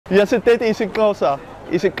Ja sitten IsiXhosa.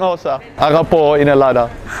 IsiXhosa. Ako po inalada.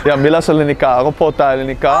 Ja mila sa linika. Ako po ta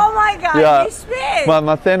linika. Oh my God, yeah. you speak!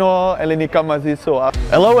 Mateno elinika maziso.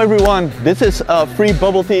 Hello everyone. This is a free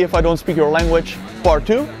bubble tea if I don't speak your language part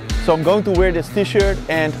 2. So I'm going to wear this t-shirt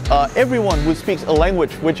and everyone who speaks a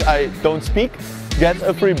language which I don't speak gets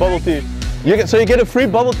a free bubble tea. So you get a free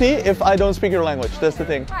bubble tea if I don't speak your language. That's the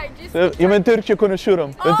thing. Je bent Turkçe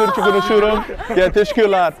konuşurum. Ben Türkçe konuşurum. Ya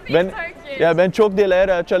teşekkürler. Ben çok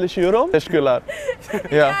diller çalışıyorum. Teşekkürler.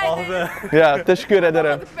 Ya teşekkür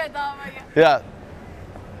ederim. Ja.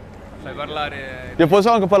 Io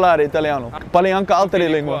posso anche parlare italiano. Parli anche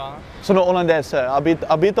altre lingue. Sono olandese.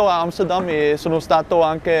 Abito a Amsterdam e sono stato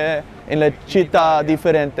anche in le città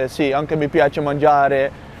differenti. Sì, anche mi piace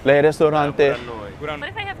mangiare, nei ristoranti. What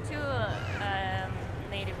if I have two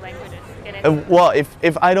native languages? Well,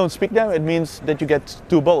 if I don't speak them, it means that you get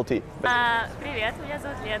 2 bubble tea. Привет, меня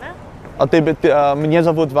зовут Лена. Меня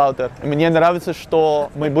зовут Валтер. Мне нравится, что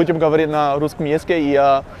мы будем говорить на русском языке. И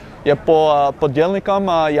я по подельникам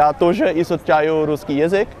я тоже изучаю русский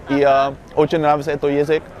язык. И очень нравится этот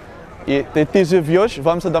язык. И ты живешь в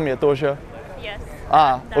Амстердаме тоже? Yes.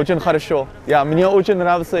 Очень хорошо. Мне очень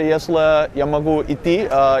нравится, если я могу идти,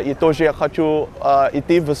 и тоже я хочу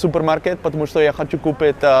идти в супермаркет, потому что я хочу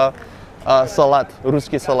купить салат,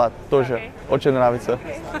 русский салат тоже. Очень нравится.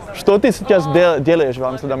 Что ты сейчас делаешь в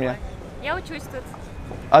Амстердаме? Я учусь тут.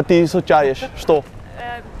 А ты изучаешь что?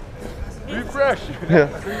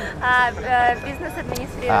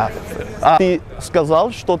 Бизнес-администрирование. Ты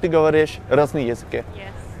сказал, что ты говоришь разные языки? Yes.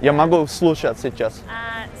 Я могу слушать сейчас.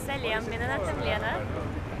 Салем, менің атым Лена.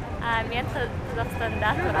 Мен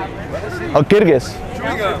Қазақстанда тұрамын. Кыргыз?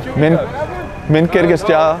 Мен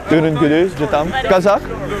кыргызша үйренгелі жатам. Kazakh?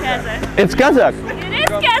 Kazakh. It's Kazakh. It is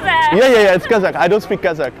Kazakh. Yeah, it's Kazakh. I don't speak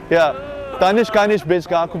Kazakh. Yeah. Tanish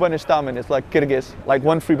bezga kubanishtamen. It's like Kyrgyz. Like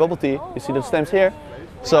 1 free bubble tea. You see the stems here?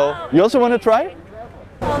 So, you also want to try?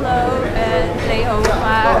 Hallo,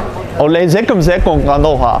 Leoma. Ole zekong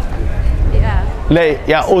anoha. Yeah. Le,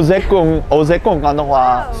 ozekong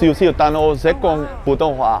anoha. Siu tano zekong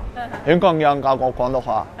putonghua. Hongkong gago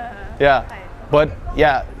kwanoha. Yeah. But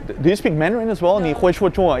yeah, do you speak Mandarin as well? 你会说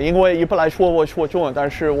中文？因为一般来说我说中文，但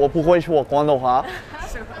是我不会说广东话。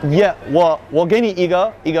Yeah， 我给你一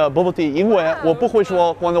个 bubble tea， 因为我不会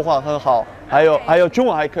说广东话很好，还有中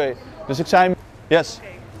文还可以。Dus ik zei, yes.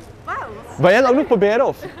 Wauw. Wil jij dat ook nog proberen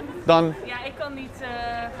of? Dan. Ja, ik kan niet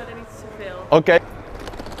verder niet zoveel. Oké.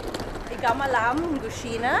 Igamalam,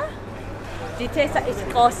 Gushina. Dit is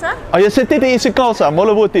IsiXhosa. Je zit dit in IsiXhosa,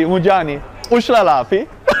 Molabuti, Mujani. Ushlalafi.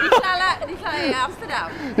 Die ga in Amsterdam.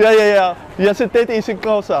 Ja. Je zit dit in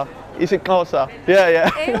IsiXhosa. Ja.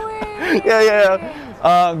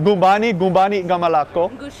 Gumbani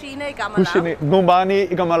Gamalako. Gumbani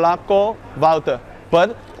Gamalako Wouter.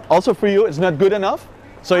 But also for you, it's not good enough.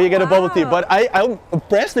 So you get a bubble tea. But I'm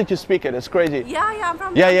impressed that you speak it. It's crazy. Yeah, I'm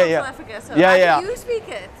from South Africa. So yeah. How do you speak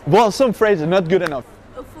it? Well, some phrases not good enough.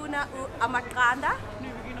 Ufuna amakanda.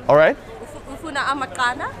 All right. Ufuna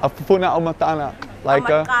amakanda. Afuna amatana.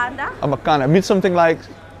 Like amakana. Means something like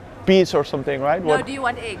peas or something, right? No, do you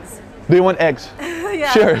want eggs? Do you want eggs?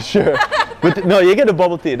 Yeah. Sure. But no, you get a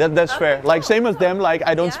bubble tea. That's fair. Like same as them. Like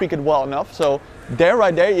I don't speak it well enough. So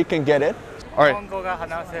right there, you can get it. All right.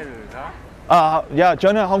 야,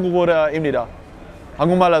 저는 한국어입니다.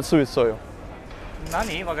 한국말 할 수 있어요.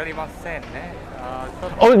 何わかりませんね。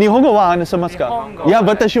日本語は話せますか？いや、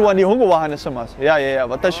私は日本語は話せます。いや、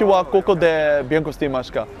私はここで勉強していま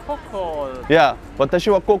すか？ここ。いや、私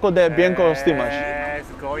はここで勉強しています。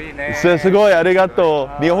すごいね。すごい、ありがと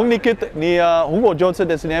う。日本に来て、日本語上手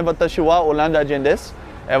ですね。私はオランダ人です。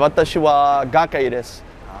私は学会です。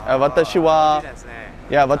私は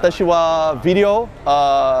ビデオ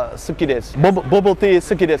好きです。ボブティー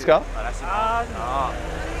好きですか？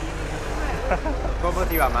ボブ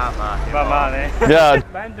ティーはまあね。Yeah.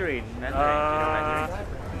 Mandarin。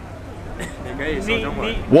你可以说中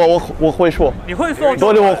文。我会说。你会说？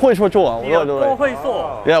对，我会说中文。我都会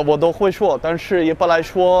说。Yeah， 我都会说，但是一般来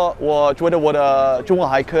说，我觉得我的中文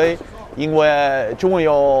还可以。因为中文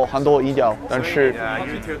有很多语调，但是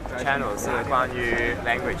YouTube channel 是关于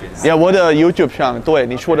languages。Yeah， 我的 YouTube 上，对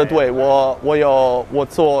你说的对，我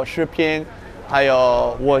做视频，还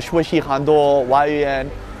有我学习很多外语言，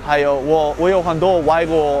还有我有很多外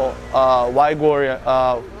国人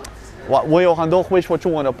我有很多会说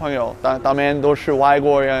中文的朋友，他们都是外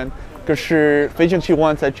国人，可是非常喜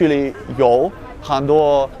欢在这里有很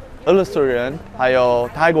多。俄罗斯人，还有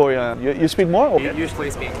泰国人。You speak more? You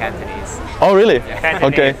usually speak Cantonese. Oh, really? Yeah.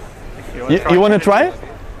 Okay. You want to try it?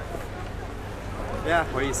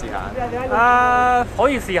 可以試下。可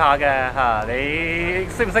以試下嘅嚇，你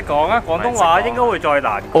識唔識講啊？廣東話應該會再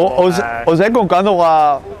難過。我識講廣東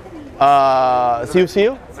話少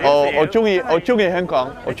少，我中意香港，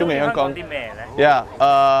我中意香港。啲咩咧 Yeah,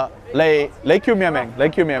 你叫咩名？你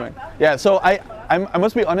叫咩名 ？Yeah, so I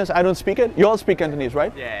must be honest, I don't speak it. You all speak Cantonese,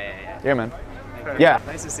 right? Yeah. Yeah, man. Yeah.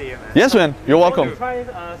 Nice to see you, man. Yes, man. You're welcome. Try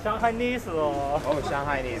Shanghainese 喎。Oh,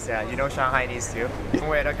 Shanghainese, yeah. You know Shanghainese too? 我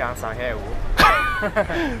會得講上海話。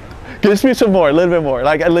Can you speak some more, a little bit more,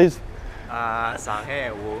 like at least? 上海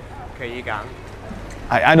話可以講。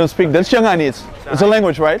I don't speak. That's Shanghainese. It's a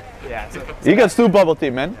language, right? Yeah. You can do bubble tea,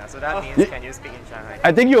 man. So that means can you speak in Shanghai?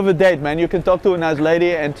 I think you have a date, man. You can talk to a nice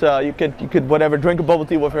lady and you could whatever drink a bubble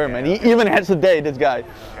tea with her, man. He even has a date, this guy.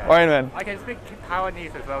 All right, man. I can speak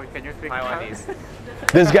Taiwanese as well. Can you speak Taiwanese.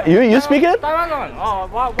 This guy, you speak it? 台灣人哦，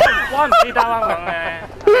我唔知台灣人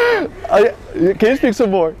嘅。Can you speak some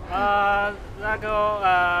more? 那個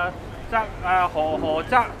何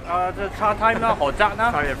則就 Chatime 啦，何則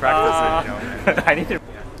啦。How do you practice it, you know? I need to.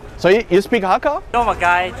 So you speak Hakka? 中物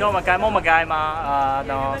界魔物界嘛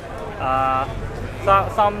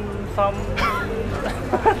三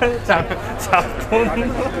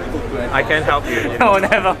I can't help you. you know. No,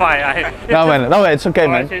 never mind. No, it's okay,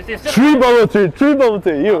 man. Three bubble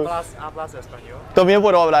tea, you. Hablas español? También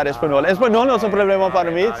puedo hablar español. Español no es un problema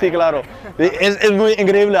para mí, sí, claro. Es muy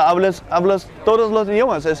increíble, hablas todos los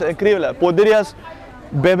idiomas, es increíble. Podrías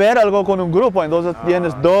beber algo con un grupo, entonces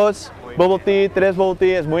tienes 2 bubble tea, 3 bubble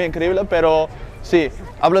tea, es muy increíble, pero sí.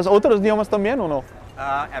 ¿Hablas otros idiomas también o no?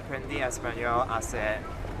 Aprendí español hace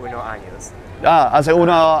unos años. Hace un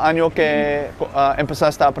año que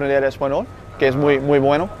empezaste a aprender español, que es muy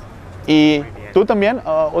bueno. ¿Y tú también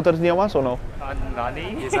otros idiomas o no?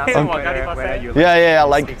 Nani? Is that whether you Yeah,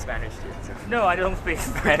 like. speak Spanish too? So. No, I don't speak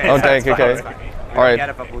Spanish. Okay. All right. Get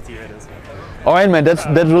a bubble tea with us. All right, man. That's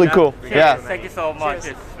really cool. Yeah. Thank you so much.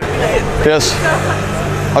 Yes.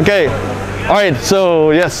 Okay. All right.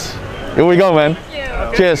 So yes, here we go, man.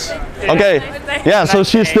 Cheers. Okay. Yeah. So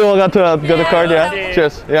she still got the card. Yeah.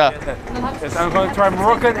 Cheers. Yeah. Yes, I'm going to try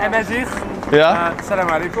Moroccan amazigh. Yeah. السلام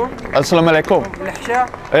عليكم. السلام عليكم. الحشا.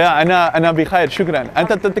 يا أنا بخير شكرا.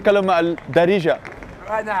 أنت تتكلم الدارجة.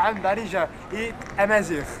 نعم دارجة.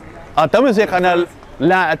 amazigh. تمازيغ أنا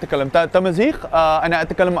لا أتكلم. تمازيغ أنا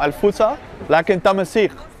أتكلم الفوسا لكن تمازيغ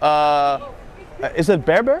is it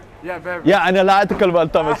Berber? Yeah, Berber. يا أنا لا أتكلم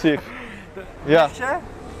التمازيغ. يا الحشا.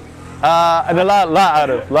 أنا لا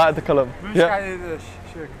أعرف لا أتكلم. مش Yeah. قاعد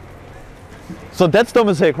شوك. So that's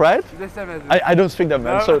Tamazight, right? That's amazigh. I don't speak that,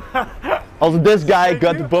 man. So also this guy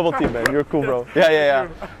got the bubble tea, man. You're cool, bro. Yeah.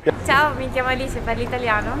 Ciao, mi chiamo Alice, parli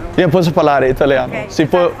italiano? Io posso parlare italiano. Ok. Si Tu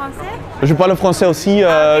può... parles français? Je parle français aussi. Ok,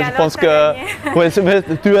 Je alors pense t'as que gagné. ouais,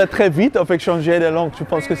 mais tu es très vite avec changer de langue. Je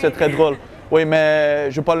pense que c'est très drôle. Oui, mais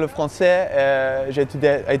je parle le français. J'ai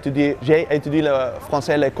étudié le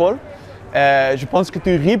français à l'école. Je pense que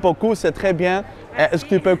tu ris beaucoup, c'est très bien. Est-ce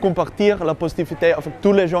que tu peux compartir la positivité avec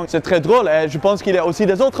tous les gens? C'est très drôle. Je pense qu'il y a aussi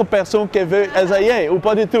des autres personnes qui veulent essayer ou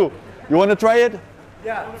pas du tout. You want to try it?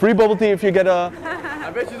 Yeah. Free bubble tea if you get a...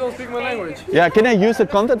 I bet you don't speak my language. Yeah, can I use the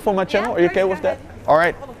content for my channel? Are you okay with that? All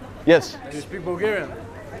right. Yes. You speak Bulgarian.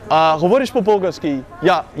 Говориш по-български?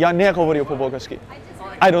 Я не говорю по-български.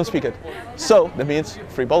 I don't speak it. So, that means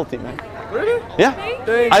free bubble tea, man. Really? Yeah.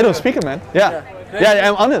 I don't speak it, man. Yeah. Yeah,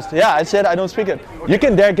 I'm honest. Yeah, I said I don't speak it. You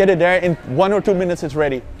can get it there in 1 or 2 minutes, it's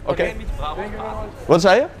ready. Okay? Wat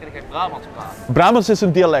zei je? Brabants is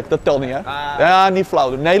een dialect, dat telt niet, hè? Ja, niet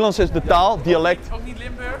flauw. Nederlands is de taal, dialect. Ook niet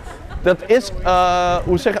Limburg? Dat is,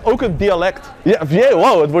 hoe zeg je, ook een dialect. Ja,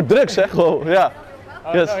 wow, het wordt druk, zeg. Wow, ja.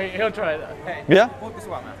 Yes. He'll try that. Ja?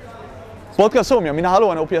 Podcast somja, mina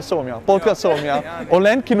hallo en opja somja. Podcast somja.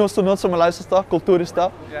 Olen kinosto not som luistersta,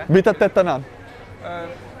 kulturista. Mitä tetanan?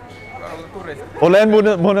 Olen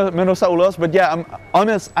menosa ulos, but yeah, I'm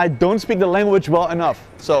honest, I don't speak the language well enough.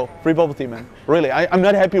 So, free bubble tea, man. Really, I'm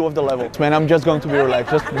not happy with the level. Man, I'm just going to be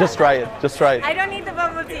relaxed. Just try it. Just try it. I don't need the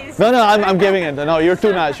bubble tea. No, I'm giving it. No, you're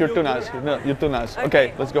too nice. You're too nice. No, you're too nice.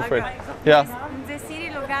 Okay, let's go for it. Yeah.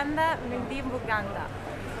 Ndesiri Uganda, Mdim Buganda.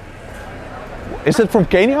 Is it from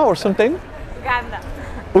Kenya or something? Uganda.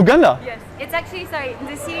 Uganda? Yes. It's actually, sorry,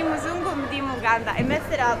 Ndesiri Muzungu, Mdim Uganda. I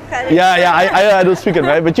messed it up. Yeah, I don't speak it,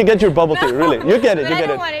 right? But you get your bubble tea, really. You get it, But you I get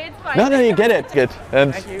don't it. want it, it's fine. No, you get it. Good.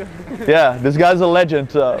 And Thank you. yeah, this guy's a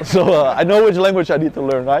legend. So I know which language I need to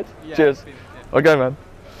learn, right? Cheers. Okay, man.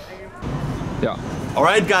 Yeah. All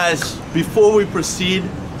right, guys. Before we proceed,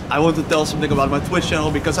 I want to tell something about my Twitch channel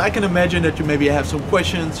because I can imagine that you maybe have some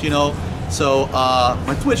questions, you know. So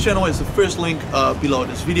my Twitch channel is the first link below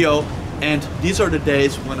this video, and these are the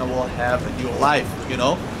days when I will have a new live, you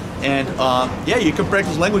know. And yeah, you can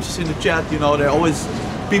practice languages in the chat. You know, there are always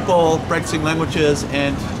people practicing languages,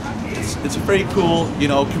 and it's a very cool, you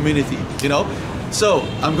know, community. You know, so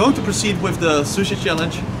I'm going to proceed with the sushi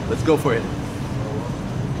challenge. Let's go for it.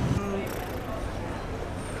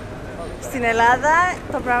 Στην Ελλάδα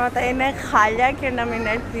τα πράγματα είναι χάλια και να μην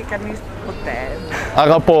έρθει κανείς ποτέ.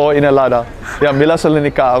 Αγαπώ in Ελλάδα. Yeah, μιλάς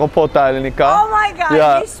ελληνικά. Αγαπώ τα ελληνικά. Oh my god,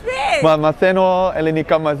 Yeah. you speak! Μαθαίνω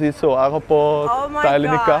ελληνικά μαζί σου. Αγαπώ Oh my τα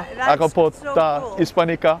ελληνικά. God, that's Αγαπώ so τα cool.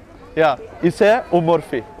 ισπανικά. Yeah. Είσαι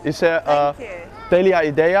όμορφη. Είσαι Thank you. τέλεια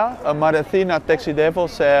ιδέα. Μ' αρέσει να ταξιδεύω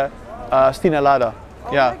στην Ελλάδα.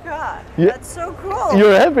 Oh Yeah. my god, Yeah. that's so cool!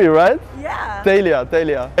 You're happy, right? Yeah! Τέλεια,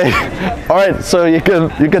 τέλεια. Alright, so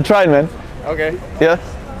you can try it, man. Okay, Yeah?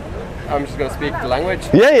 I'm just gonna speak the language.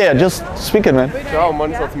 Yeah, just speak it, man. Ciao, man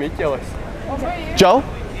is Michaelis. Joe?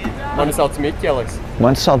 Man is Michaelis.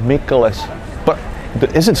 Mansat Mikolas. But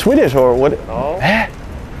is it Swedish or what? Ja. Hè?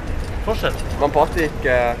 Man prater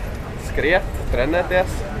ikke skret,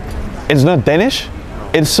 trennetes. It's not Danish?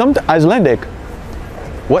 It's some Icelandic.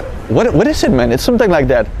 What is it, man? It's something like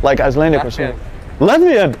that, like Icelandic or something.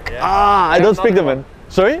 Latvian. Ah, I don't speak them, man.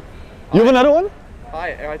 Sorry? You have another one? Hei,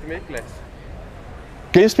 jeg heter Michaelis.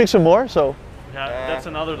 Can you speak some more? So. That's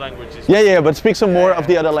another language. Yeah, but speak some more of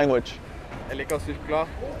the other language. Jeg liker å sykle,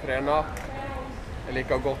 trene. Jeg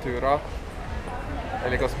liker å gå turer. Jeg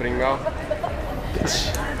liker å springe.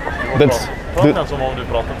 Prata som om du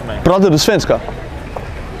pratar till mig. Pratar du svenska?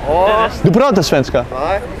 Du pratar svenska?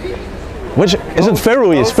 Nei. Which is it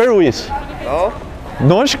Faroese? Faroese? Ja.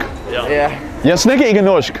 Norsk? Jeg Jeg snakker ikke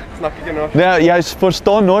norsk. snakker ikke norsk. Nee, jeg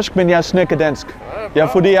forstår norsk, men jeg snakker dansk. Ja,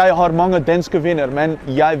 fordi jeg har mange danske venner, men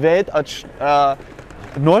jeg weet at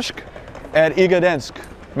norsk ikke dansk.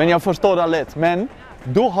 Men jeg forstår det litt. Men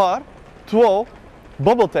du har 2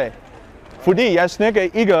 bubble tea. Fordi jeg snakker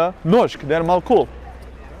ikke norsk. Det er mal cool.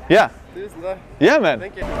 Yeah. Tusen takk. Yeah, man.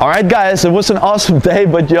 Thank you. All right, guys, it was an awesome day,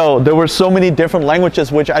 but yo, there were so many different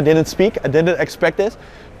languages which I didn't speak. I didn't expect this.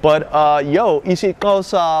 But yo,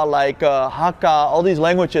 IsiXhosa, like Hakka, all these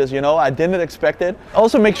languages, you know, I didn't expect it.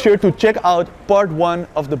 Also, make sure to check out part 1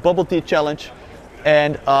 of the bubble tea challenge.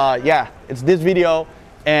 And yeah, it's this video.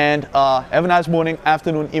 And have a nice morning,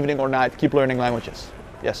 afternoon, evening, or night. Keep learning languages.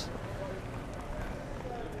 Yes.